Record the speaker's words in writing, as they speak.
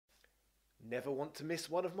Never want to miss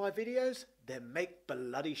one of my videos? Then make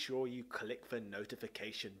bloody sure you click the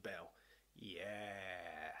notification bell. Yeah.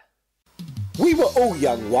 We were all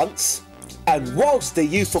young once, and whilst the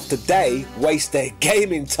youth of today waste their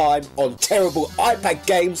gaming time on terrible iPad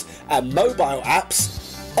games and mobile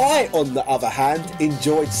apps, I, on the other hand,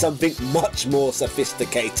 enjoyed something much more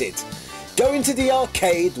sophisticated. Going to the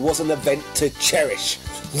arcade was an event to cherish,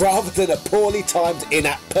 rather than a poorly timed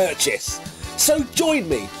in-app purchase. So join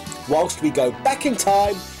me whilst we go back in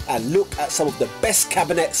time and look at some of the best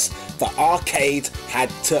cabinets the arcade had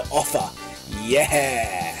to offer.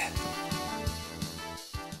 Yeah!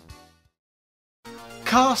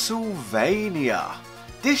 Castlevania.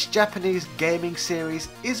 This Japanese gaming series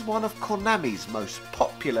is one of Konami's most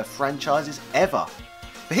popular franchises ever.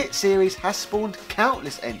 The hit series has spawned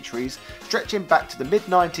countless entries stretching back to the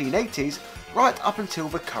mid-1980s right up until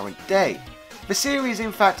the current day. The series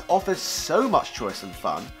in fact offers so much choice and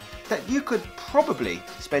fun that you could probably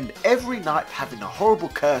spend every night having a horrible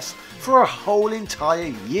curse for a whole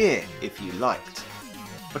entire year if you liked.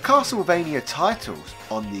 The Castlevania titles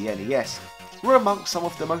on the NES were amongst some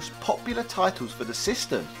of the most popular titles for the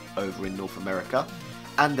system over in North America,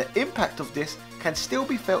 and the impact of this can still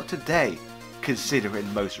be felt today,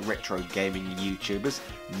 considering most retro gaming YouTubers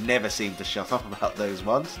never seem to shut up about those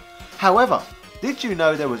ones. However, did you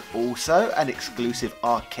know there was also an exclusive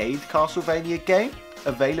arcade Castlevania game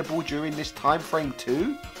available during this time frame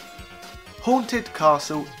too? Haunted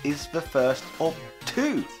Castle is the first of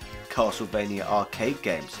two Castlevania arcade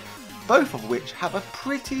games, both of which have a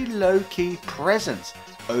pretty low-key presence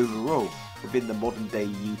overall within the modern day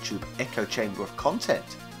YouTube echo chamber of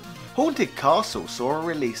content. Haunted Castle saw a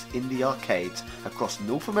release in the arcades across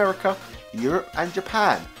North America, Europe and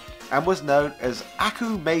Japan, and was known as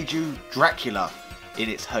Aku Meiju Dracula in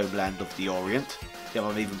its homeland of the Orient, if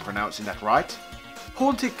I'm even pronouncing that right.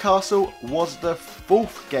 Haunted Castle was the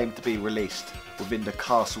fourth game to be released within the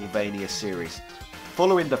Castlevania series,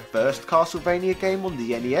 following the first Castlevania game on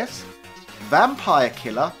the NES, Vampire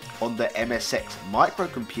Killer on the MSX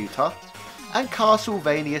microcomputer, and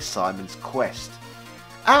Castlevania Simon's Quest.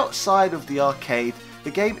 Outside of the arcade,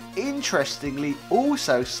 the game interestingly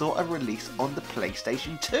also saw a release on the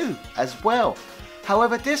PlayStation 2 as well.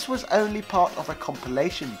 However, this was only part of a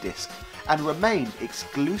compilation disc and remained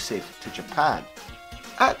exclusive to Japan.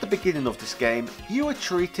 At the beginning of this game, you are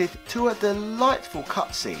treated to a delightful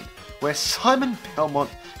cutscene where Simon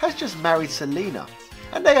Belmont has just married Selena,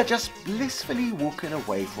 and they are just blissfully walking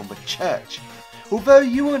away from the church. Although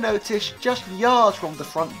you will notice just yards from the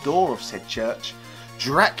front door of said church,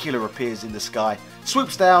 Dracula appears in the sky,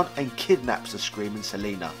 swoops down and kidnaps the screaming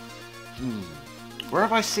Selena. Where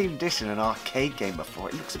have I seen this in an arcade game before?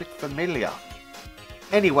 It looks a bit familiar.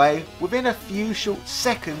 Anyway, within a few short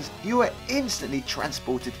seconds you are instantly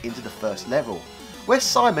transported into the first level, where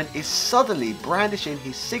Simon is suddenly brandishing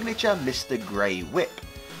his signature Mr. Grey whip,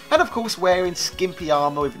 and of course wearing skimpy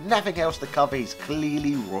armour with nothing else to cover his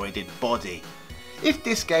clearly roided body. If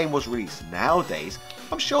this game was released nowadays,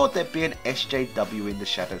 I'm sure there'd be an SJW in the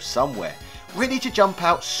shadows somewhere, ready to jump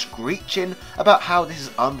out screeching about how this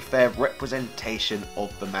is unfair representation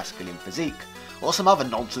of the masculine physique, or some other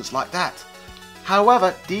nonsense like that.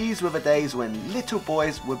 However, these were the days when little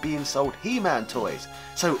boys were being sold He-Man toys,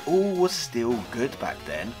 so all was still good back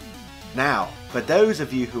then. Now, for those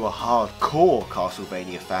of you who are hardcore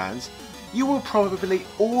Castlevania fans, you will probably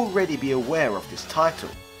already be aware of this title.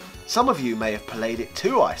 Some of you may have played it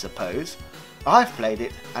too, I suppose. I've played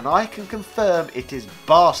it and I can confirm it is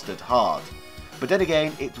bastard hard. But then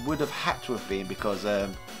again, it would have had to have been because,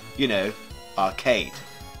 you know, arcade.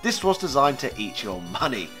 This was designed to eat your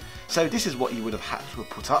money, so this is what you would have had to have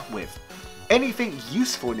put up with. Anything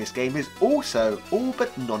useful in this game is also all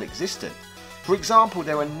but non-existent. For example,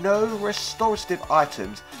 there are no restorative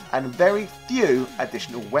items and very few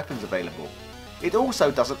additional weapons available. It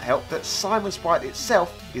also doesn't help that Simon's sprite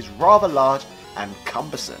itself is rather large and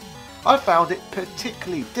cumbersome. I found it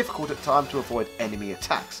particularly difficult at times to avoid enemy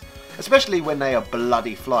attacks, especially when they are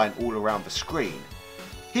bloody flying all around the screen.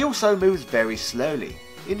 He also moves very slowly.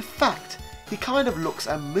 In fact, he kind of looks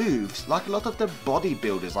and moves like a lot of the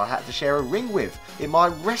bodybuilders I had to share a ring with in my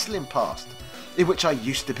wrestling past, in which I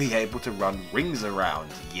used to be able to run rings around,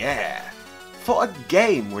 yeah. For a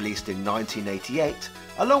game released in 1988,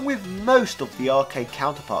 along with most of the arcade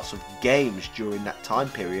counterparts of games during that time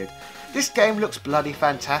period, this game looks bloody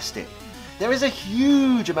fantastic. There is a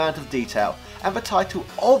huge amount of detail, and the title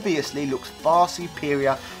obviously looks far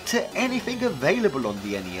superior to anything available on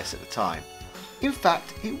the NES at the time. In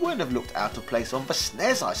fact, it wouldn't have looked out of place on the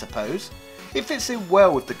SNES, I suppose. It fits in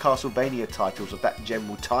well with the Castlevania titles of that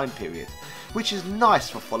general time period, which is nice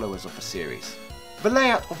for followers of the series. The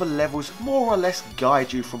layout of the levels more or less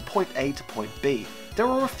guide you from point A to point B. There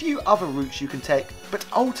are a few other routes you can take, but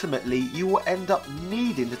ultimately you will end up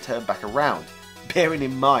needing to turn back around, bearing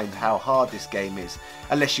in mind how hard this game is,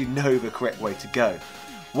 unless you know the correct way to go.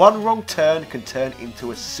 One wrong turn can turn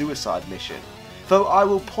into a suicide mission, though I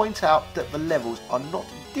will point out that the levels are not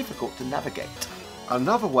difficult to navigate.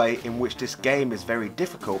 Another way in which this game is very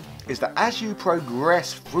difficult is that as you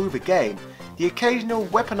progress through the game, the occasional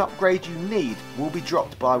weapon upgrade you need will be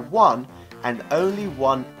dropped by one and only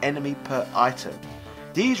one enemy per item.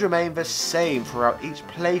 These remain the same throughout each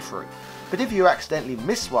playthrough, but if you accidentally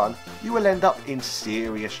miss one, you will end up in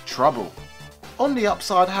serious trouble. On the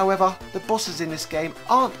upside, however, the bosses in this game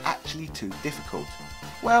aren't actually too difficult.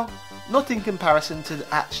 Well, not in comparison to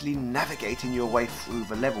actually navigating your way through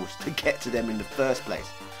the levels to get to them in the first place.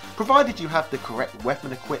 Provided you have the correct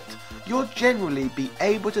weapon equipped, you'll generally be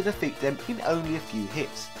able to defeat them in only a few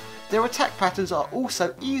hits. Their attack patterns are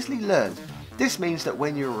also easily learned. This means that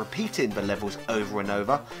when you're repeating the levels over and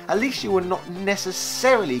over, at least you will not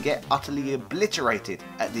necessarily get utterly obliterated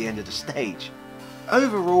at the end of the stage.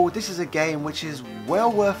 Overall, this is a game which is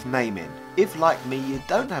well worth naming, if like me you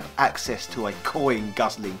don't have access to a coin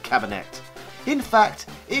guzzling cabinet. In fact,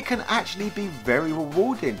 it can actually be very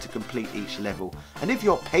rewarding to complete each level, and if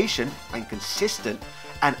you're patient and consistent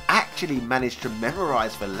and actually manage to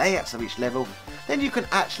memorise the layouts of each level, then you can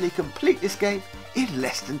actually complete this game in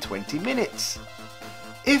less than 20 minutes.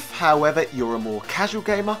 If however you're a more casual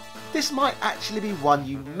gamer, this might actually be one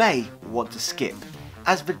you may want to skip,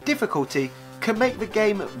 as the difficulty can make the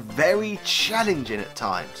game very challenging at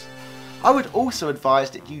times. I would also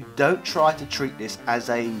advise that you don't try to treat this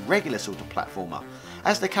as a regular sort of platformer,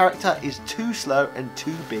 as the character is too slow and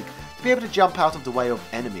too big to be able to jump out of the way of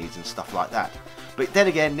enemies and stuff like that. But then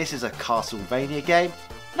again, this is a Castlevania game,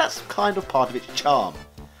 and that's kind of part of its charm.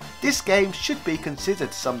 This game should be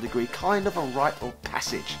considered to some degree kind of a rite of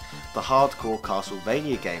passage for hardcore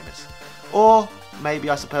Castlevania gamers, or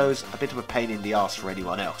maybe I suppose a bit of a pain in the arse for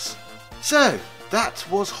anyone else. So, that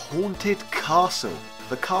was Haunted Castle,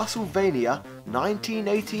 the Castlevania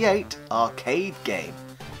 1988 arcade game.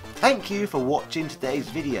 Thank you for watching today's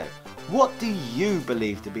video. What do you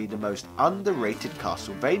believe to be the most underrated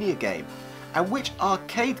Castlevania game? And which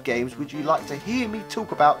arcade games would you like to hear me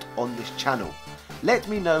talk about on this channel? Let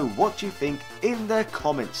me know what you think in the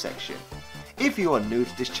comment section. If you are new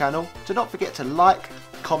to this channel, do not forget to like,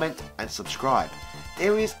 comment and subscribe.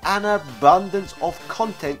 There is an abundance of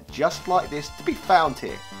content just like this to be found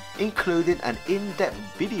here, including an in-depth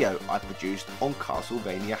video I produced on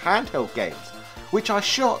Castlevania handheld games, which I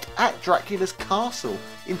shot at Dracula's Castle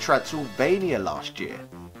in Transylvania last year.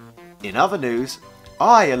 In other news,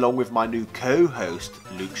 I, along with my new co-host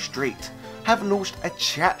Luke Street, have launched a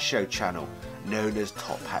chat show channel known as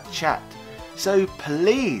Top Hat Chat, so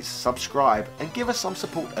please subscribe and give us some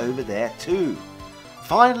support over there too.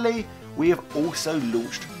 Finally, we have also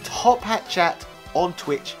launched Top Hat Chat on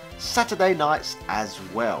Twitch Saturday nights as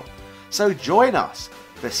well. So join us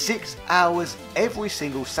for 6 hours every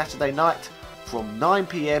single Saturday night from 9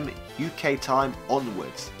 PM UK time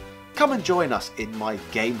onwards. Come and join us in my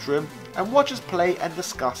games room and watch us play and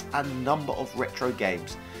discuss a number of retro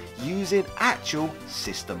games using actual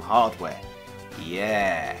system hardware.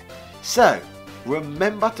 Yeah. So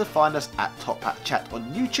remember to find us at Top Hat Chat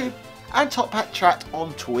on YouTube and Top Hat Chat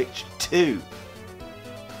on Twitch too.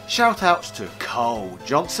 Shoutouts to Cole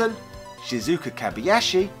Johnson, Shizuka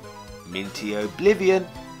Kabayashi, Minty Oblivion,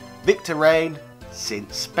 Victor Rain,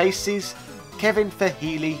 Synth Spaces, Kevin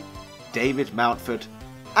Fahili, David Mountford,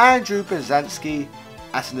 Andrew Bazanski,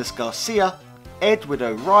 Asinus Garcia, Edward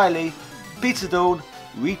O'Reilly, Peter Dawn,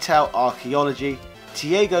 Retail Archaeology,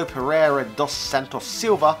 Diego Pereira dos Santos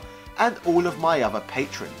Silva, and all of my other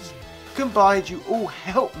patrons. Combined, you all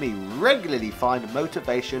help me regularly find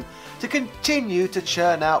motivation to continue to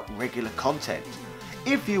churn out regular content.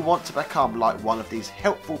 If you want to become like one of these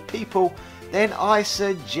helpful people, then I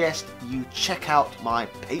suggest you check out my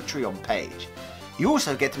Patreon page. You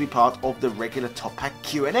also get to be part of the regular Top Hat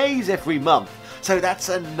Q&As every month, so that's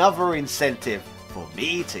another incentive for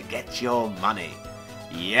me to get your money.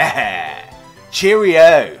 Yeah!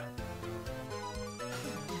 Cheerio!